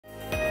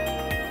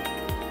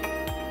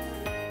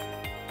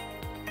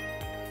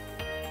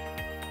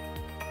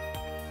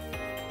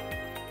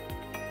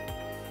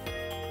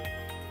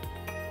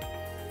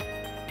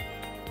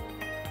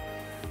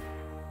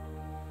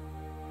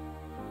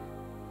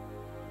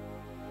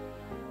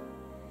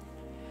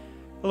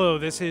Hello,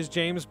 this is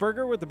James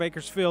Berger with the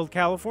Bakersfield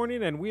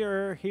Californian, and we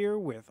are here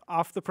with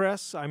Off the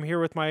Press. I'm here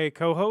with my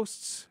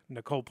co-hosts,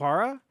 Nicole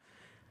Parra,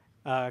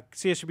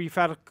 CSUB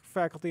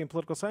faculty in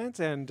political science,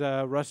 and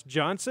Russ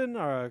Johnson,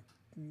 our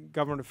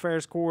government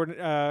affairs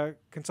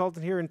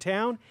consultant here in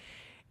town.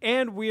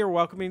 And we are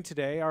welcoming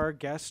today our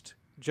guest,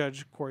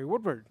 Judge Cory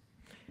Woodward.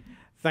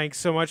 Thanks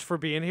so much for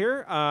being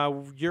here.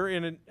 You're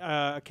in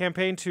a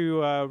campaign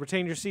to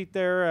retain your seat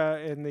there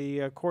in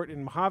the court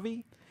in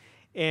Mojave,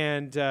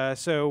 and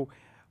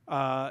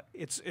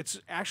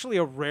it's actually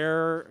a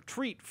rare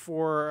treat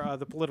for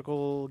the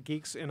political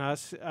geeks in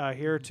us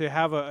here to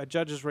have a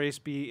judge's race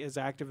be as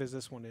active as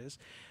this one is,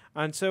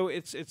 and so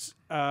it's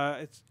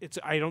I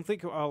don't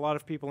think a lot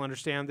of people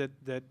understand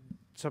that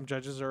some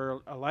judges are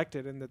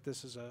elected and that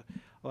this is a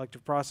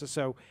elective process.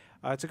 So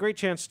it's a great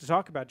chance to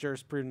talk about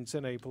jurisprudence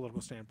in a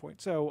political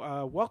standpoint.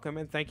 So welcome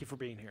and thank you for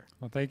being here.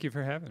 Well, thank you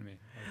for having me.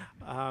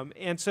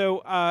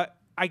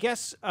 I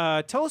guess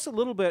tell us a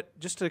little bit,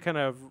 just to kind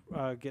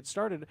of get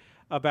started,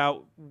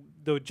 about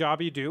the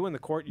job you do in the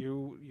court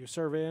you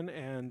serve in,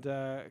 and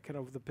kind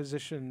of the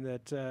position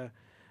that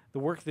the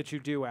work that you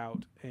do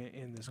out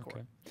in this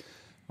court.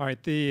 All right.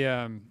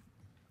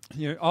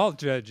 All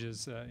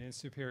judges in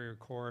Superior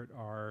Court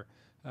are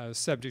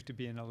subject to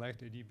being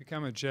elected. You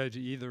become a judge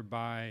either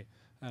by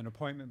an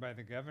appointment by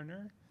the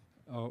governor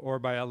or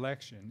by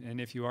election. And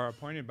if you are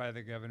appointed by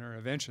the governor,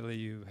 eventually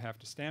you have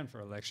to stand for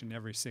election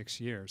every 6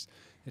 years.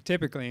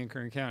 Typically in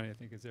Kern County, I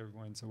think as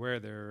everyone's aware,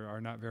 there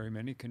are not very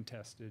many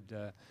contested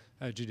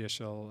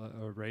judicial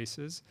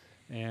races.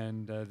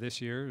 And this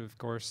year, of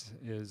course,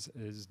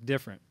 is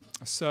different.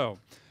 So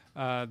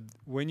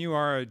when you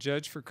are a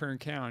judge for Kern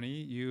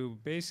County, you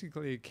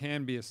basically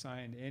can be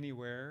assigned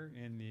anywhere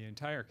in the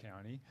entire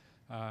county.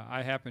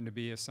 I happen to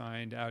be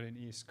assigned out in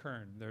East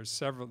Kern. There's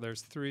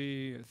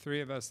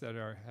three of us that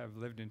have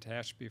lived in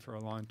Tehachapi for a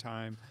long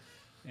time,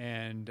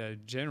 and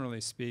generally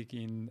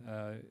speaking,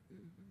 of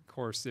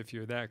course, if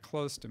you're that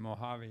close to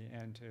Mojave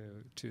and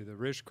to the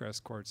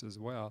Ridgecrest courts as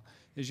well,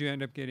 is you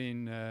end up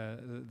getting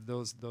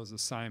those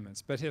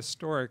assignments. But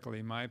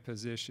historically, my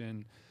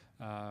position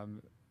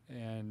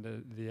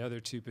and the other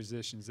two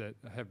positions that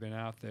have been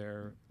out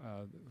there,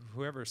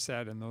 whoever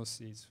sat in those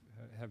seats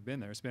have been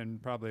there. It's been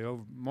probably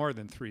more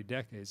than 3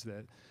 decades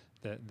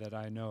that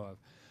I know of.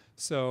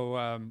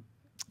 So,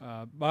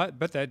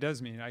 but that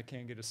does mean I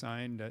can get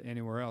assigned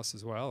anywhere else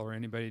as well, or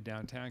anybody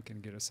downtown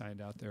can get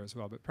assigned out there as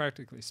well. But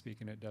practically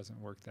speaking, it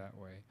doesn't work that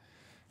way.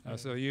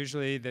 So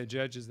usually the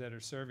judges that are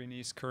serving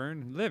East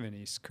Kern live in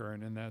East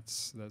Kern, and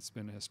that's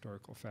been a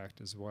historical fact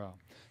as well.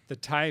 The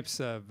types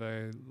of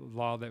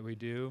law that we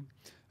do,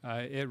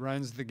 it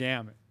runs the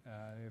gamut.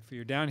 If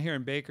you're down here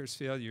in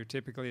Bakersfield, you're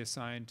typically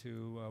assigned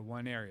to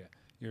one area.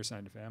 You're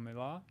assigned to family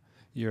law.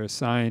 You're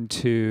assigned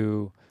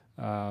to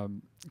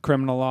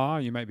criminal law.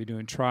 You might be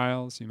doing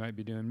trials. You might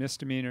be doing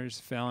misdemeanors,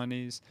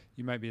 felonies.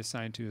 You might be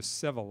assigned to a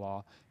civil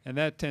law. And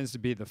that tends to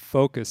be the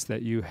focus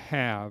that you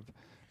have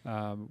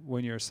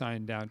when you're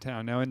assigned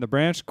downtown. Now, in the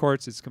branch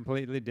courts, it's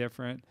completely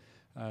different.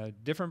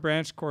 Different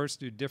branch courts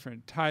do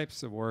different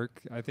types of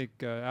work. I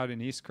think out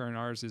in East Kern,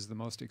 ours is the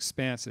most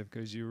expansive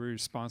because you're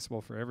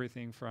responsible for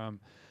everything from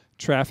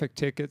traffic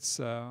tickets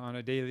on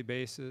a daily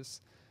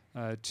basis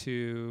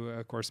to,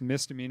 of course,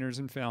 misdemeanors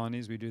and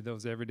felonies. We do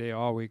those every day,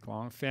 all week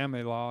long.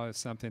 Family law is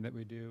something that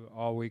we do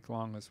all week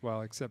long as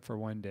well, except for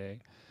one day.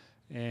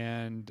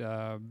 And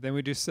then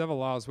we do civil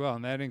law as well,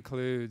 and that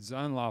includes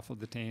unlawful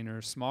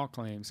detainers, small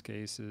claims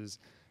cases,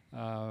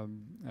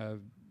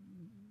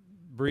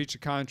 breach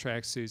of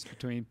contract suits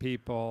between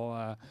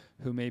people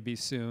who may be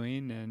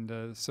suing,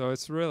 and so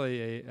it's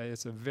really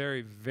it's a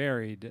very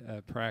varied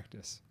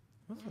practice.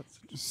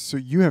 So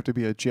you have to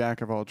be a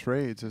jack of all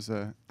trades as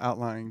a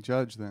outlying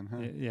judge, then,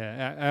 huh?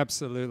 Yeah,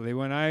 absolutely.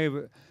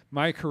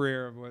 My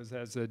career was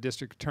as a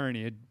district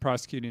attorney, a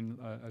prosecuting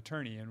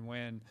attorney, and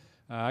when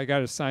I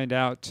got assigned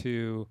out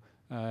to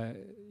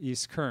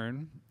East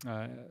Kern,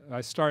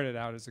 I started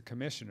out as a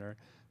commissioner.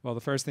 Well,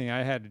 the first thing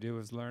I had to do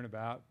was learn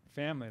about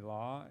family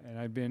law, and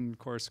I've been, of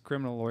course, a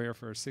criminal lawyer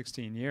for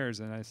 16 years,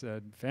 and I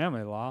said,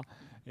 family law,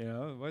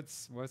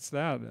 what's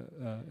that?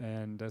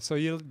 So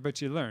you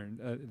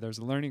learn. There's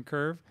a learning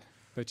curve,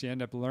 but you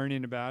end up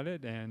learning about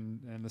it,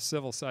 and the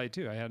civil side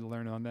too. I had to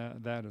learn on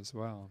that as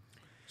well.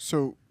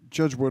 So,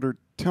 Judge Woodward,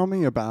 tell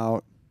me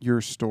about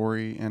your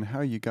story and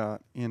how you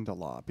got into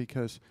law,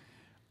 because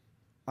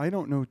I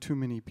don't know too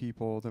many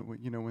people that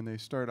when they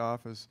start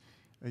off as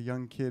a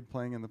young kid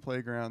playing in the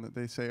playground that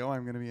they say, oh,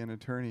 I'm going to be an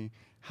attorney.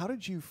 How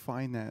did you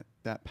find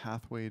that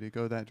pathway to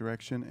go that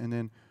direction? And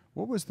then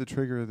what was the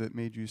trigger that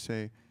made you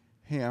say,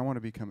 hey, I want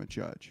to become a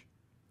judge?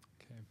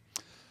 Okay.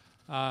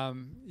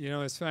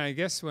 It's funny. I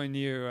guess when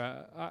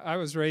I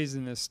was raised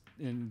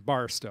in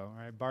Barstow.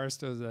 Right?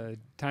 Barstow's a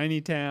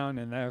tiny town,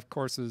 and that, of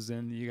course,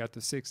 you got the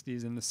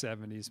 60s and the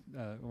 70s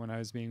when I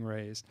was being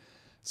raised.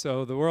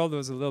 So the world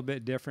was a little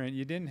bit different.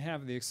 You didn't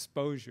have the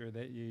exposure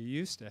that you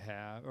used to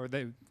have, or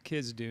that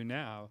kids do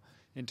now,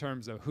 in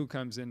terms of who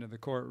comes into the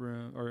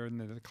courtroom or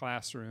into the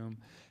classroom.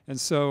 And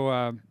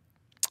so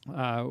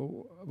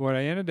what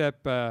I ended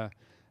up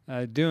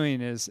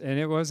doing is, and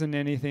it wasn't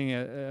anything,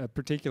 a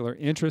particular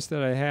interest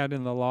that I had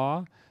in the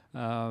law.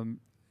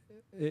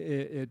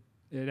 It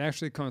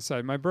actually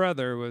coincided. My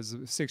brother was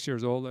 6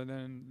 years older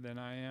than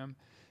I am,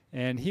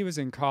 and he was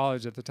in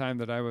college at the time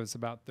that I was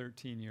about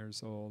 13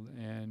 years old.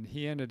 And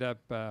he ended up,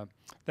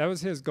 that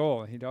was his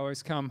goal. He'd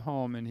always come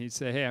home and he'd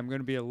say, hey, I'm going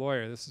to be a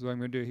lawyer. This is what I'm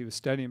going to do. He was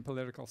studying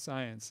political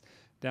science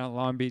down at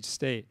Long Beach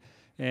State.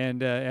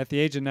 And at the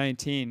age of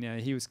 19,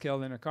 he was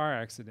killed in a car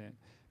accident.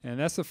 And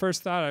that's the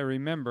first thought I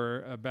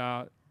remember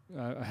about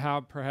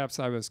how perhaps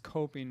I was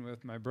coping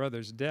with my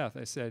brother's death.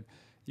 I said,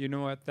 you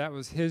know what, that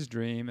was his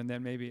dream, and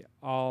then maybe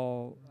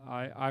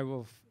I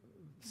will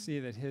see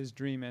that his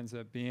dream ends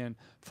up being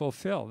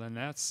fulfilled. And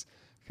that's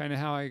kind of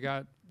how I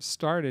got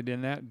started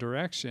in that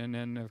direction.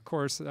 And of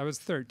course, I was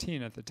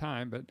 13 at the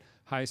time, but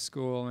high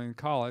school and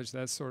college,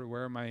 that's sort of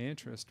where my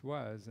interest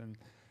was. And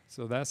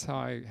so that's how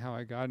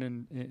I got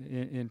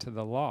into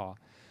the law.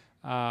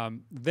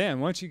 Then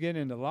once you get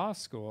into law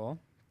school,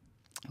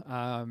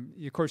 of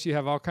course, you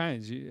have all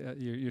kinds.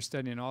 You're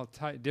studying all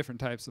different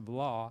types of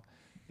law.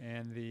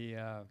 And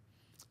the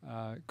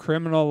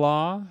criminal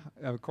law,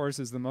 of course,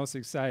 is the most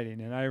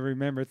exciting. And I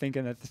remember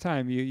thinking at the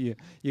time, you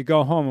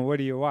go home and what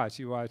do you watch?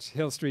 You watch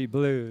Hill Street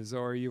Blues,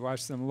 or you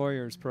watch some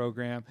lawyer's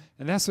program.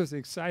 And that's what's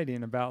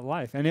exciting about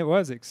life. And it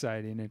was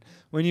exciting. And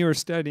when you were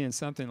studying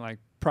something like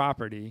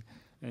property,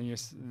 and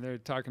they're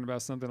talking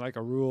about something like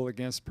a rule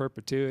against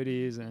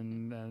perpetuities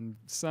and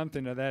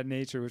something of that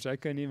nature, which I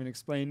couldn't even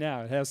explain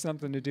now. It has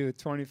something to do with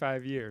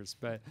 25 years,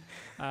 but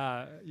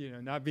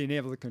not being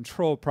able to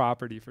control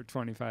property for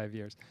 25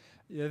 years.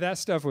 Yeah, that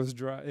stuff was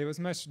dry. It was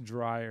much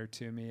drier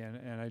to me,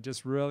 and I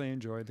just really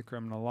enjoyed the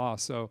criminal law.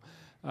 So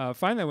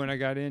finally, when I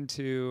got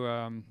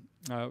through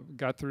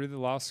the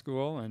law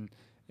school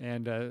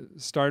and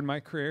started my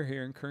career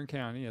here in Kern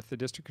County at the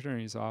district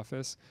attorney's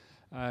office,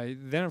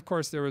 then, of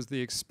course, there was the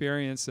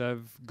experience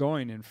of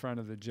going in front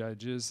of the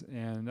judges,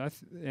 and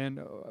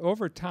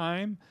over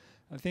time,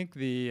 I think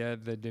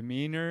the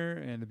demeanor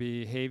and the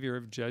behavior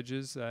of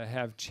judges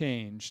have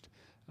changed.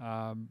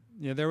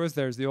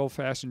 There's the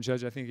old-fashioned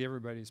judge. I think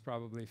everybody's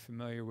probably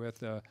familiar with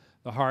the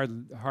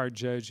hard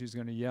judge who's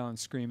going to yell and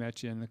scream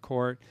at you in the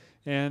court,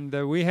 and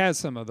we had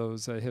some of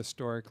those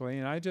historically.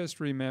 And I just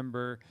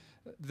remember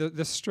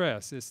the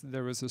stress.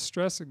 There was a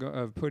stress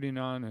of putting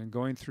on and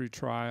going through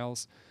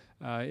trials.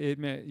 It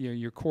meant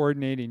you're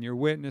coordinating your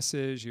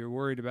witnesses. You're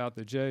worried about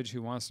the judge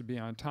who wants to be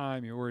on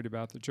time. You're worried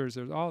about the jurors.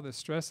 There's all this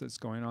stress that's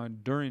going on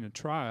during a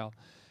trial,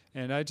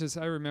 and I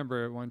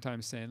remember at one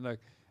time saying,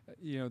 "Look,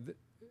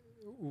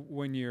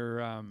 when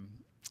you're,"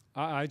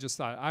 I just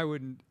thought I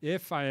wouldn't.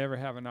 If I ever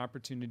have an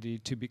opportunity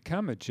to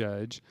become a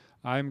judge,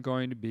 I'm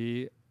going to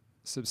be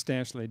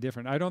substantially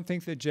different. I don't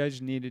think the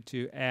judge needed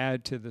to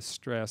add to the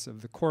stress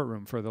of the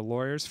courtroom for the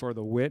lawyers, for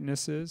the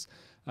witnesses,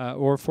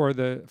 or for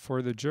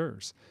the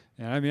jurors.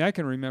 And I mean, I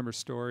can remember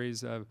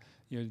stories of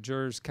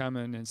jurors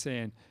coming and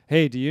saying,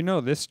 "Hey, do you know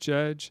this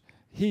judge?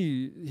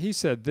 He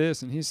said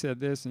this, and he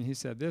said this, and he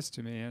said this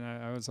to me." And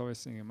I was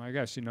always thinking, "My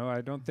gosh,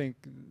 I don't think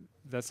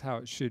that's how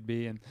it should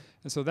be." And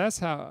so that's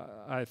how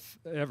I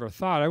ever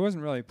thought. I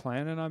wasn't really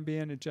planning on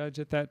being a judge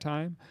at that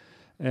time.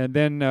 And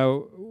then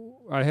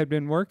I had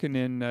been working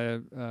in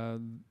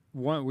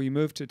we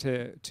moved to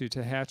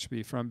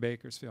Tehachapi from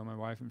Bakersfield, my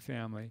wife and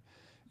family.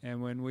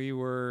 And when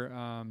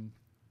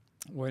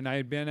I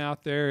had been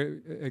out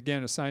there,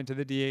 again, assigned to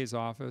the DA's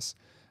office,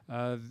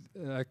 a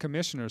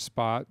commissioner's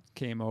spot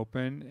came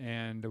open,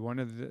 and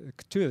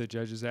two of the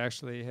judges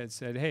actually had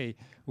said, "Hey,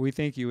 we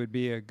think you would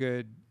be a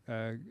good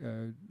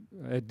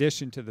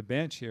addition to the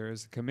bench here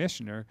as a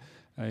commissioner.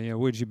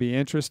 Would you be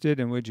interested,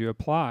 and would you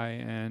apply?"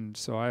 And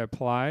so I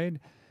applied,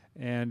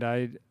 and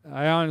I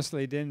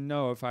honestly didn't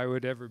know if I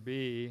would ever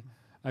be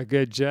a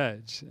good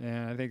judge.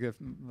 And I think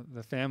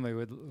the family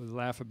would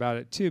laugh about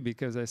it too,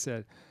 because I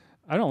said,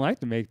 I don't like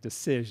to make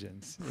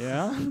decisions,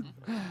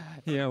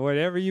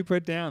 whatever you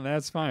put down,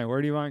 that's fine.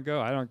 Where do you want to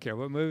go? I don't care.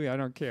 What movie? I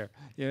don't care.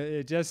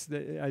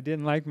 I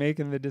didn't like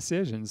making the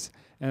decisions.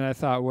 And I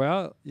thought,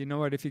 well, you know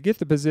what, if you get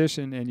the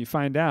position and you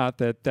find out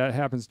that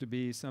happens to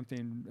be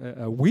something,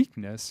 a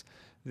weakness,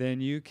 then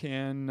you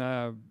can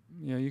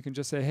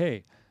just say,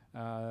 hey,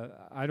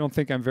 I don't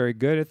think I'm very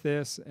good at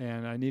this,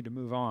 and I need to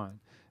move on.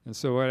 And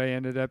so what I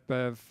ended up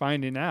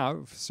finding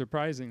out,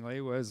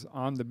 surprisingly, was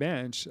on the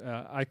bench,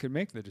 I could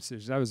make the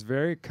decisions. I was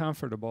very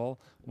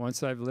comfortable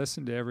once I've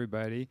listened to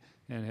everybody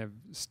and have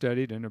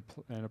studied and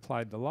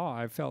applied the law.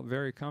 I felt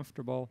very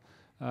comfortable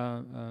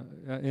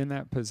in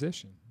that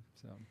position.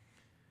 So,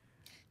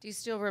 do you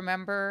still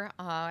remember,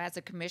 as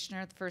a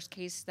commissioner, the first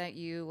case that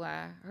you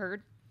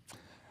heard?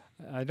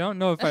 I don't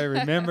know if I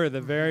remember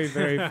the very,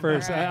 very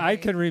first. Right. I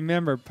can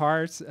remember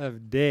parts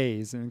of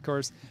days. And, of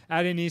course,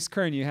 out in East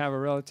Kern, you have a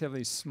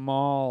relatively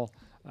small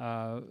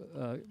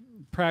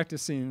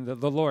practicing,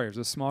 the lawyers,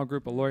 a small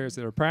group of lawyers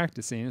that are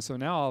practicing. And so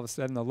now all of a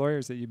sudden the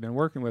lawyers that you've been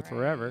working with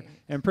forever Right.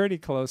 and pretty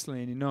closely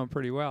and you know them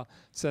pretty well,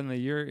 suddenly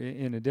you're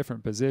in a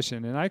different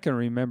position. And I can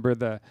remember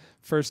the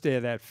first day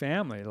of that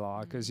family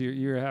law, because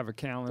you have a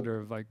calendar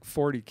of like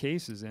 40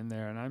 cases in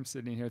there, and I'm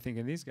sitting here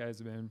thinking these guys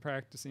have been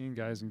practicing,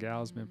 guys and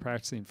gals have been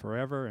practicing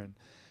forever,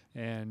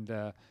 and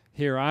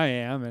here I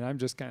am, and I'm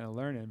just kind of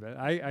learning. But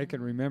I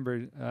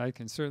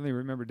can certainly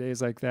remember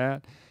days like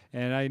that.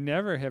 And I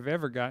never have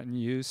ever gotten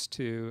used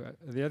to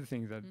the other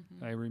thing that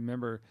I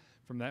remember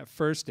from that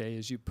first day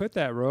is you put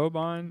that robe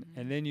on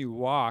and then you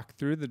walk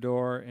through the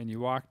door and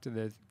you walk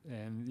to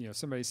and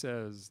somebody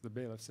says, the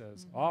bailiff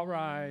says, all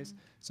rise.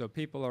 So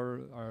people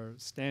are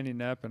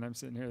standing up, and I'm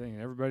sitting here thinking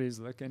everybody's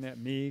looking at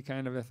me,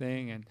 kind of a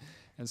thing.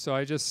 And so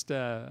I just,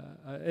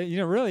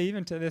 really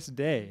even to this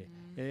day,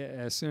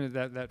 as soon as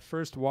that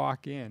first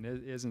walk in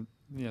isn't,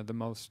 the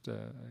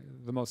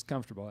most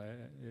comfortable.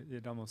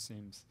 It almost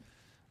seems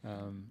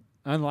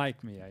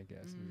unlike me, I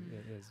guess,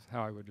 is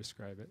how I would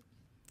describe it.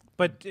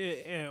 But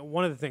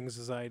one of the things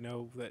is I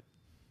know that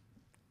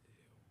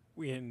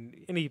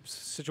in any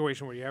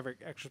situation where you have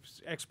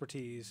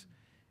expertise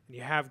and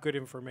you have good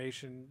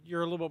information,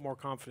 you're a little bit more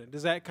confident.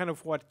 Is that kind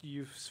of what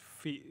you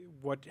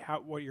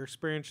what your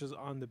experiences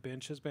on the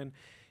bench has been?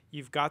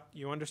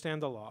 You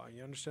understand the law,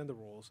 you understand the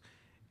rules,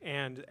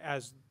 and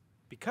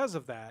because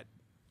of that,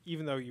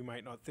 even though you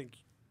might not think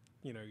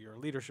you're a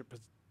leadership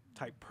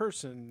type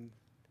person,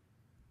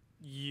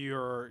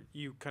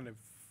 you kind of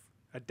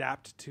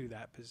adapt to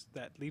that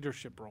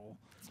leadership role,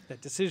 that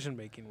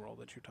decision-making role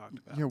that you talked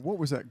about. Yeah, what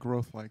was that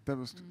growth like? That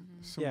was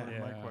similar to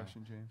my Yeah.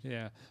 question, James.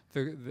 Yeah,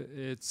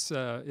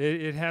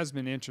 it has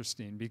been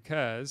interesting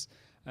because,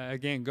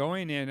 again,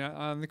 going in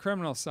on the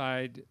criminal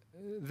side,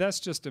 that's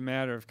just a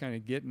matter of kind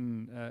of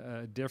getting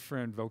a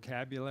different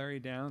vocabulary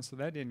down, so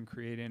that didn't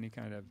create any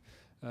kind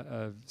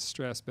of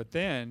stress. But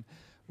then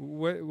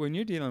when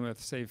you're dealing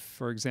with, say,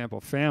 for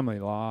example, family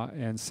law,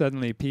 and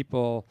suddenly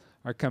people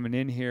are coming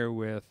in here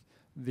with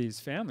these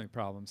family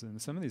problems, and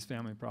some of these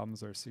family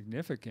problems are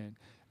significant,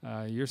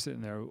 you're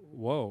sitting there,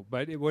 whoa.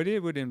 But what it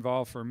would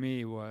involve for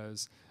me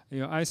was,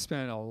 I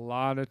spent a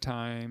lot of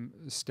time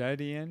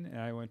studying, and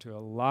I went to a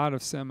lot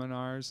of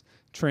seminars,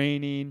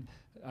 training.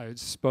 I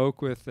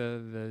spoke with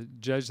the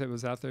judge that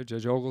was out there,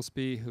 Judge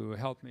Oglesby, who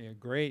helped me a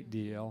great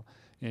deal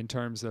in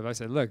terms of, I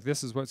said, look,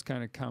 this is what's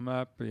kind of come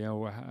up,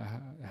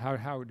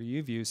 how do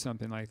you view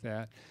something like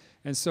that?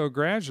 And so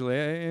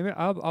gradually,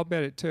 I'll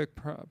bet it took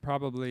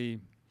probably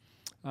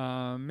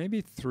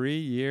maybe 3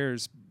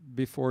 years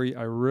before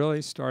I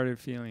really started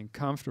feeling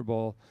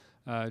comfortable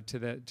to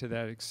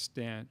that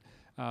extent.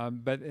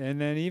 And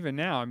then even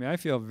now, I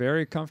feel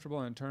very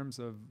comfortable in terms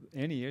of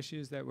any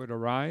issues that would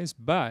arise.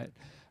 But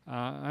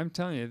I'm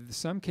telling you,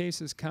 some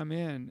cases come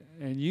in,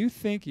 and you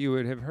think you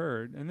would have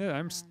heard, and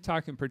I'm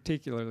talking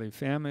particularly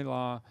family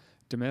law,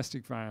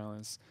 domestic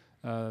violence,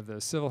 the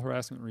civil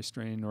harassment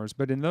restraining orders.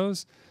 But in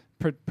those,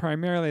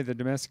 primarily the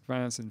domestic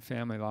violence and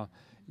family law,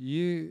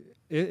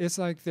 it's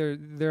like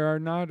there are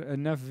not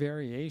enough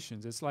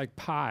variations. It's like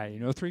pi,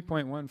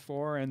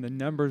 3.14, and the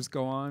numbers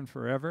go on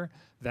forever.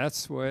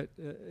 That's what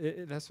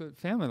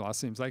family law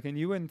seems like. And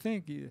you wouldn't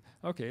think,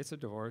 okay, it's a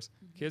divorce.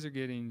 Kids are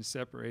getting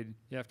separated.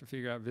 You have to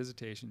figure out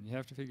visitation. You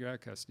have to figure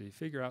out custody,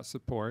 figure out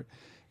support.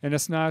 And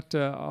it's not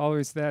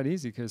always that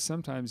easy, because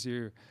sometimes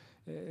I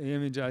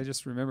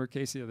just remember a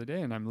case the other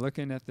day, and I'm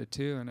looking at the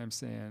two, and I'm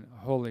saying,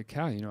 holy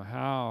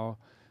cow,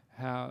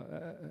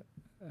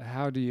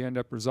 how do you end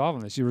up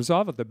resolving this? You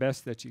resolve it the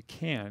best that you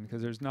can,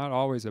 because there's not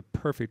always a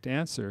perfect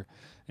answer.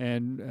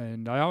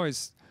 And I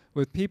always,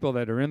 with people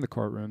that are in the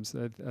courtrooms,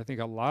 I think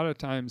a lot of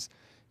times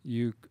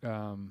you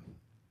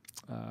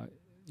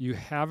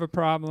have a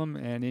problem,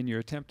 and in your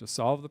attempt to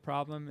solve the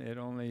problem, it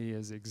only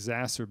is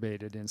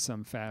exacerbated in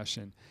some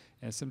fashion.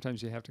 And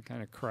sometimes you have to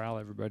kind of corral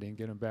everybody and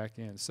get them back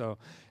in. So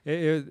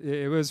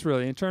it was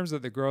really, in terms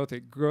of the growth,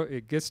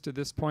 it gets to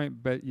this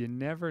point, but you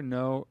never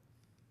know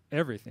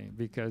everything,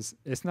 because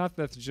it's not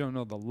that you don't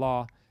know the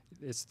law,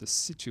 it's the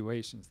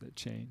situations that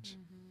change.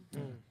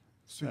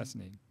 So that's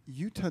neat.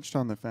 You touched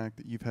on the fact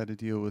that you've had to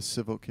deal with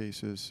civil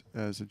cases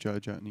as a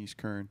judge out in East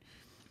Kern.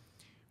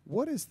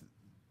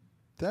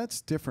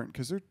 That's different,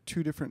 because there are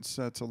two different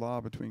sets of law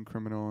between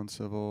criminal and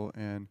civil,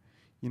 and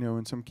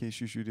in some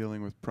cases you're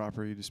dealing with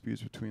property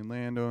disputes between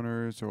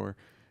landowners or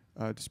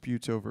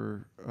disputes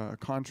over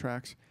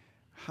contracts.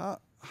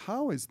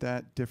 How is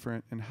that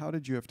different, and how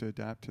did you have to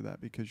adapt to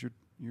that? Because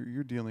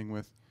you're dealing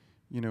with,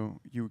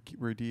 you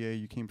were a DA,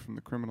 you came from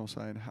the criminal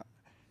side.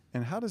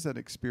 How does that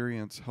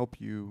experience help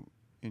you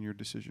in your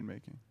decision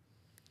making?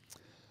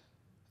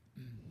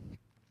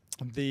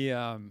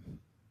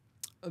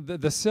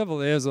 The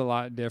civil is a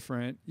lot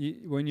different.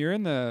 When you're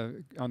on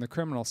the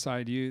criminal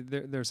side,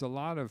 there's a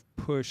lot of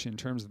push in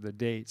terms of the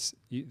dates.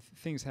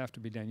 Things have to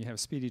be done. You have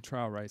speedy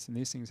trial rights, and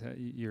these things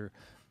you're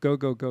go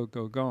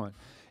going.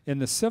 In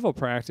the civil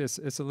practice,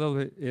 it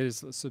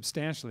is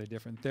substantially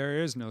different.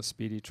 There is no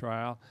speedy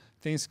trial.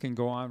 Things can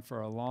go on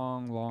for a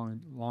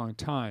long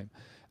time.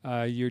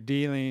 you're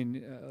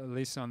dealing, at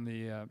least on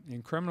the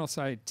in criminal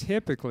side,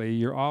 typically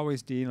you're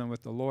always dealing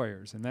with the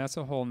lawyers, and that's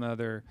a whole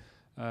nother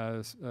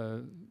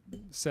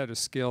set of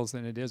skills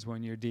than it is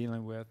when you're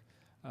dealing with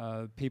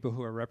people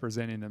who are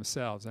representing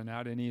themselves. And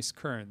out in East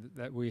Kern,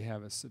 that we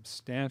have a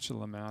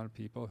substantial amount of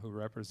people who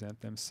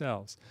represent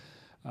themselves.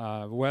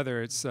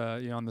 Whether it's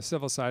on the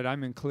civil side,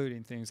 I'm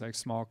including things like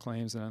small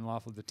claims and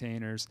unlawful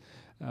detainers,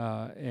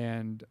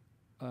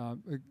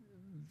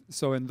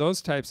 so in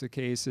those types of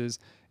cases,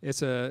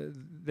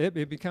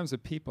 it becomes a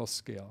people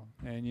skill,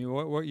 and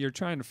what you're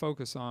trying to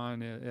focus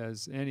on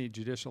as any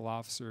judicial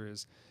officer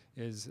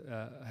is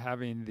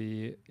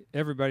having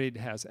everybody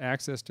has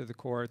access to the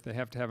court. They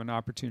have to have an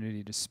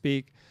opportunity to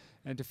speak,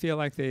 and to feel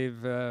like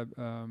they've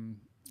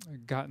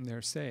gotten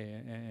their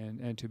say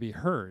and to be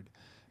heard.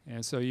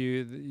 And so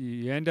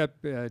you end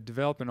up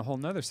developing a whole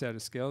nother set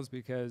of skills,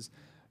 because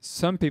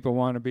some people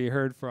want to be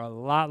heard for a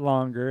lot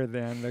longer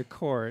than the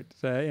court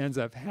ends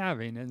up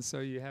having, and so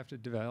you have to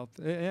develop.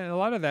 And a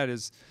lot of that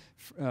is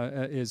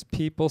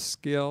people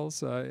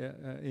skills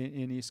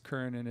in East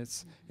Kern, and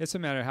it's a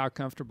matter of how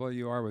comfortable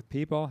you are with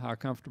people, how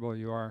comfortable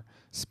you are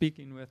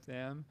speaking with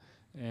them,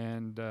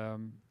 and I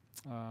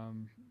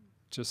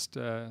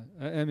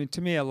mean,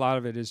 to me, a lot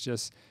of it is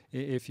just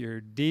if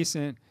you're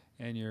decent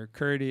and you're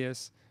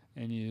courteous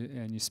and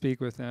you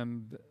speak with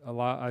them a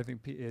lot, I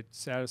think it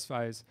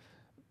satisfies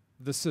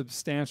the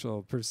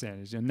substantial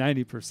percentage,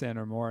 90%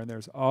 or more, and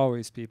there's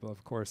always people,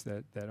 of course,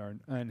 that are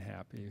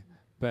unhappy,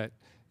 but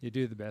you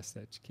do the best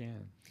that you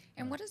can.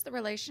 And what is the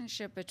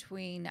relationship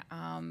between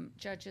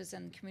judges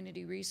and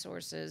community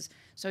resources?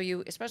 So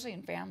especially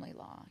in family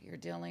law, you're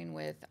dealing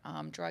with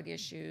drug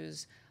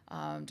issues,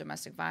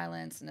 domestic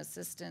violence and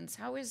assistance.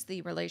 How is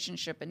the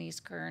relationship in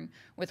East Kern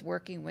with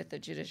working with the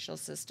judicial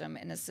system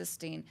and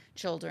assisting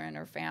children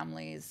or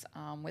families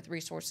with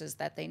resources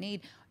that they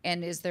need?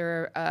 And is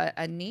there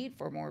a need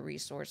for more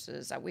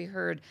resources? We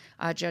heard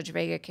Judge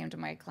Vega came to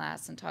my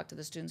class and talked to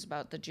the students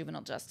about the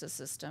juvenile justice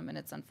system, and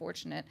it's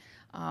unfortunate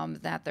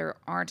that there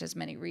aren't as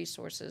many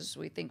resources.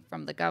 We think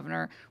from the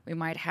governor we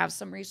might have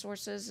some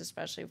resources,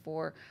 especially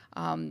for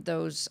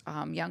those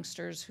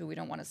youngsters who we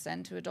don't want to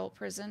send to adult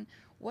prison.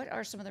 What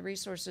are some of the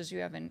resources you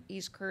have in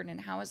East Kern,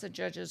 and how is the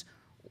judges,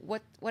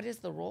 what is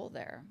the role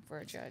there for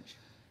a judge?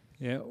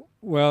 Yeah,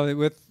 well,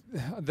 with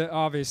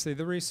obviously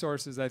the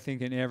resources, I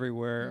think in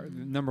everywhere,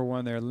 number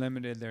one, they're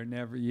limited. They're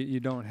never, you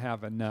don't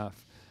have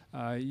enough.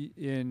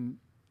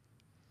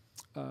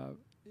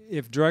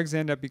 If drugs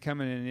end up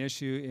becoming an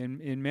issue,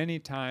 in many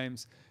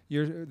times,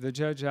 the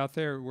judge out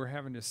there, we're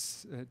having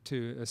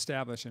to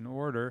establish an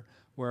order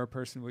where a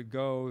person would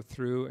go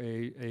through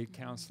a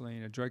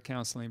drug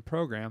counseling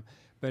program,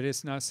 but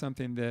it's not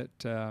something that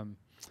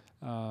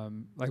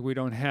like we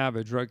don't have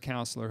a drug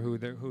counselor who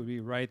would be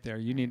right there.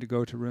 You need to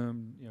go to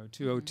room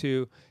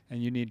 202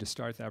 and you need to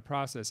start that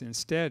process.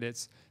 Instead,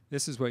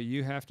 this is what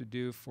you have to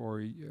do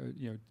for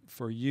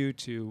you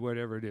to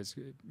whatever it is.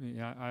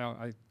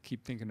 I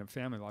keep thinking of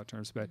family law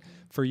terms, but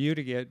for you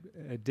to get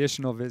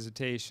additional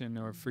visitation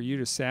or for you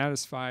to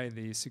satisfy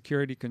the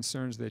security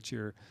concerns that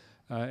your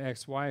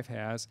ex-wife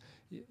has,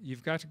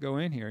 you've got to go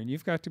in here, and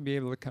you've got to be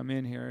able to come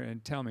in here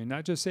and tell me,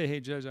 not just say, "Hey,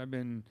 Judge, I've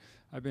been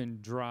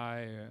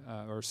dry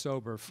or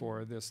sober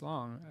for this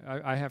long."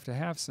 I have to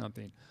have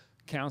something.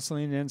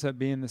 Counseling ends up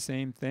being the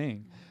same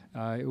thing.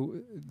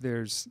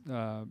 There's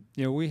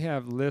we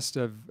have lists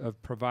of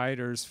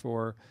providers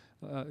for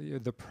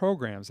the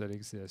programs that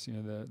exist,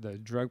 the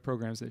drug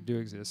programs that do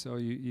exist. So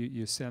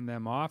you send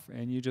them off,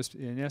 and you just,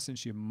 in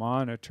essence, you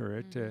monitor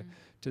it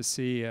to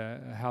see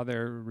how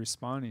they're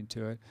responding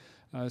to it.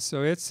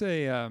 So it's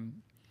a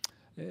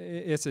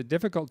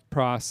difficult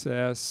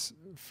process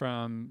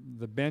from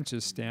the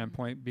bench's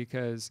standpoint,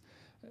 because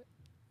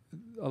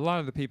a lot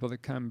of the people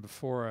that come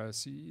before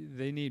us,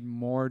 they need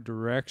more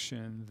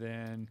direction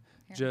than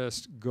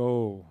just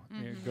go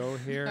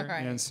here.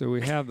 Right. And so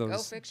we have those. Go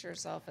fix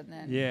yourself, and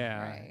then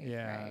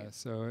Right.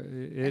 So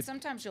and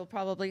sometimes you'll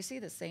probably see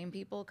the same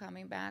people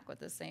coming back with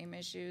the same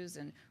issues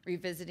and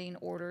revisiting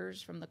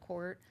orders from the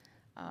court,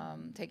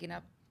 taking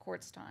up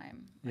court's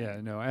time.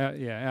 Right?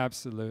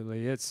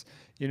 Absolutely. It's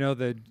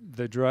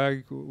the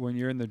drug. When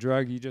you're in the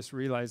drug, you just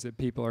realize that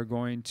people are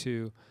going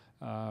to.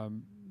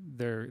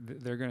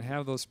 They're going to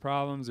have those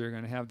problems. They're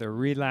going to have their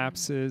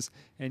relapses,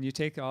 and you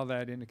take all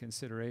that into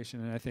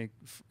consideration. And I think,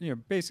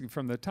 basically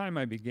from the time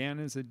I began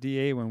as a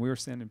DA, when we were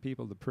sending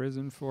people to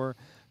prison for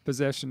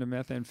possession of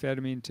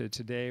methamphetamine, to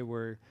today,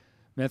 where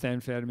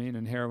methamphetamine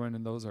and heroin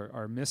and those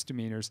are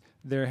misdemeanors,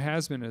 there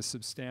has been a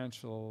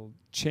substantial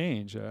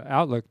change,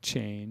 outlook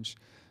change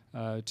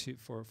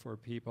for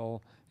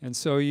people. And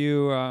so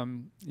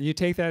you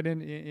take that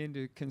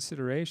into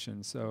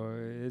consideration. So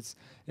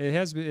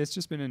it's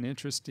just been an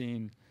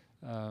interesting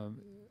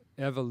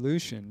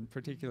evolution,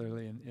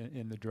 particularly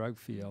in the drug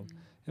field.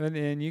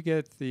 And you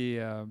get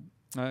the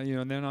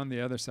And then on the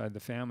other side, the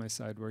family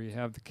side, where you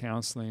have the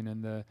counseling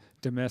and the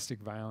domestic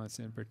violence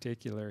in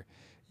particular,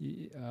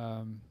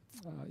 a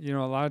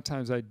lot of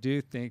times I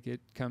do think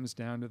it comes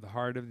down to the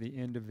heart of the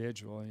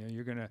individual.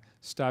 You're going to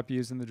stop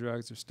using the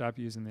drugs or stop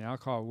using the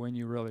alcohol when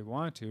you really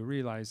want to,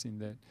 realizing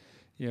that,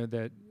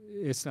 that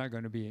it's not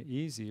going to be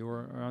easy,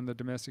 or on the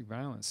domestic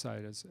violence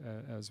side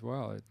as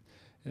well.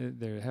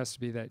 There has to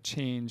be that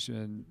change,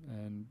 and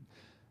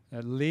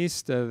at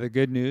least the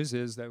good news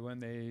is that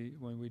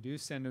when we do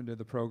send them to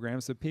the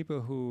programs, the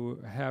people who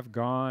have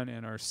gone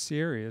and are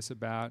serious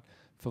about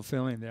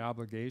fulfilling the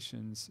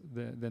obligations,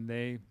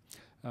 then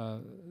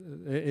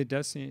it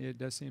does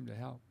seem to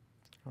help.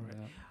 All right.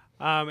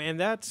 And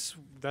that's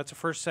a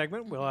first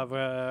segment. We'll have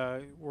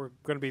we're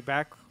going to be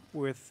back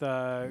with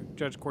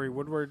Judge Cory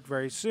Woodward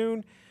very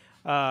soon,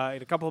 in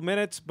a couple of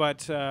minutes.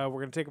 But we're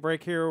going to take a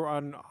break here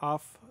on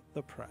Off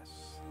the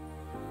Press.